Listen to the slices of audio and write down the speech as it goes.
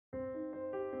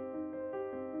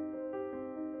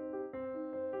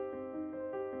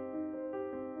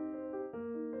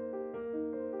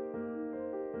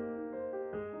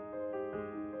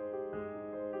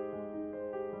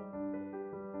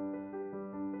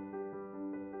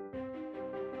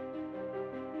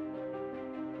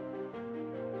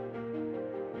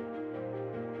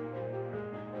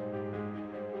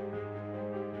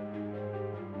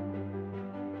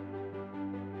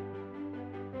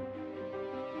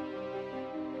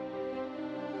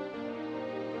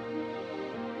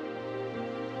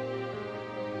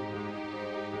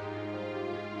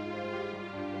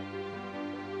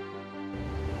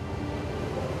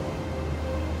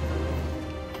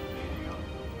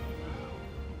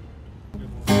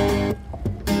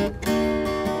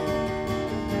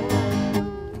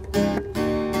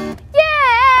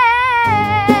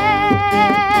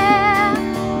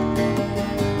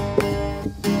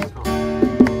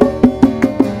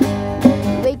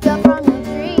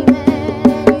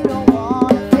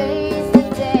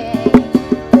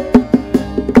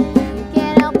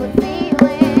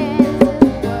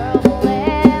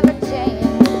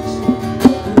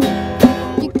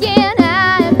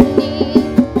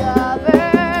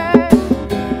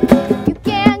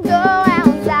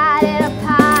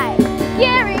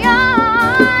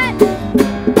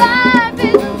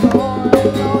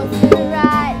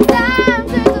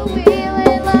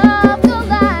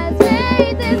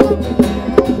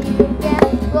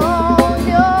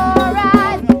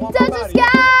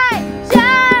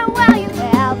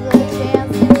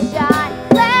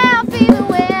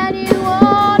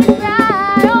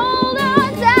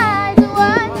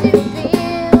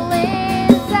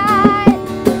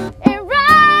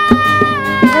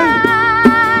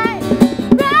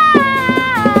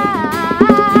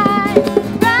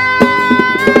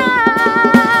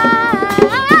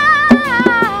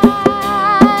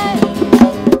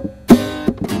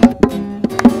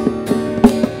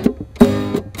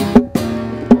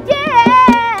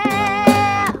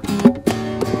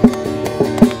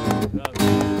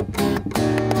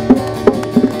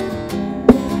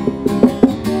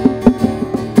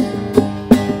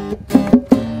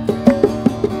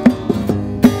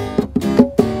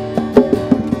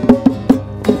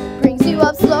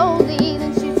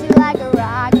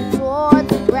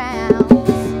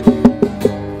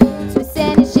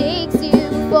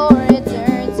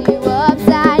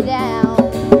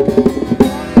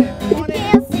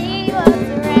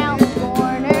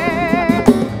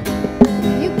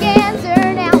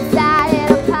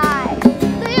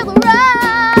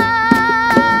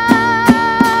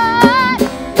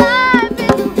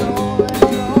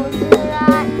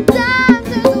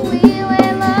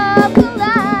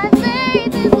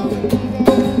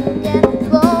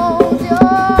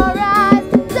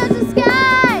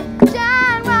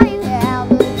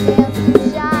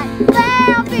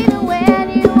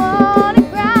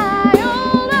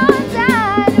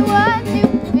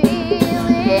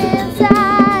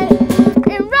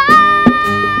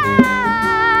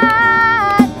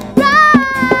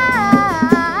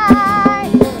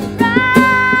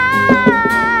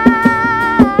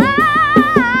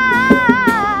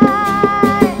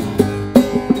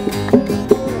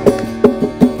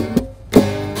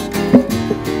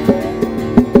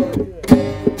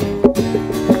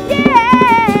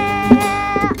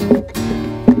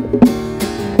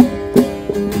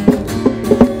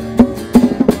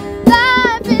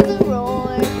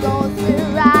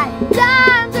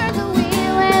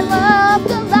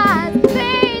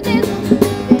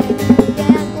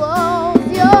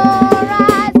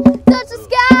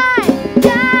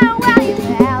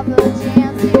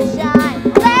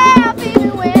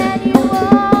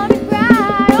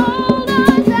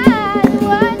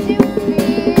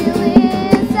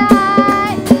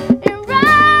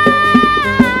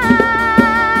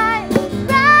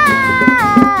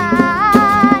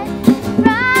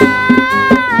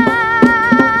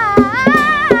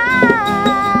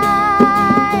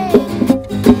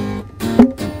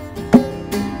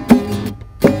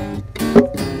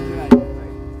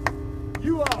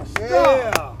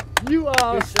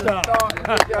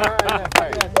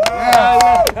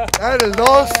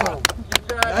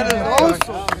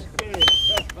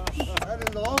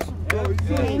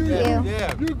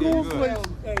You're going places.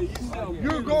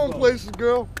 You're going places,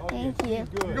 girl. Thank you.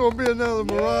 You're gonna be another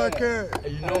Mariah Carey.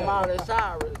 You know Miley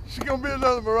Cyrus. She's gonna be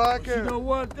another Mariah Carey. You know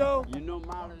what though? You know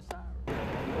Miley Cyrus.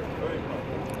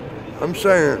 I'm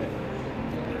saying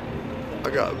I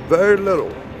got very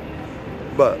little,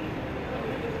 but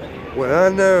when I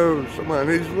know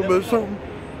somebody needs a little bit of something,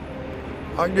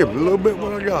 I give them a little bit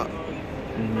what I got.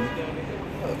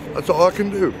 That's all I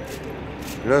can do.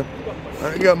 You know,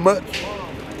 I ain't got much,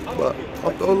 but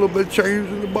I'll throw a little bit of change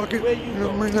in the bucket. You know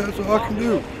what I mean? That's all I can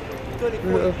do. You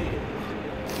know,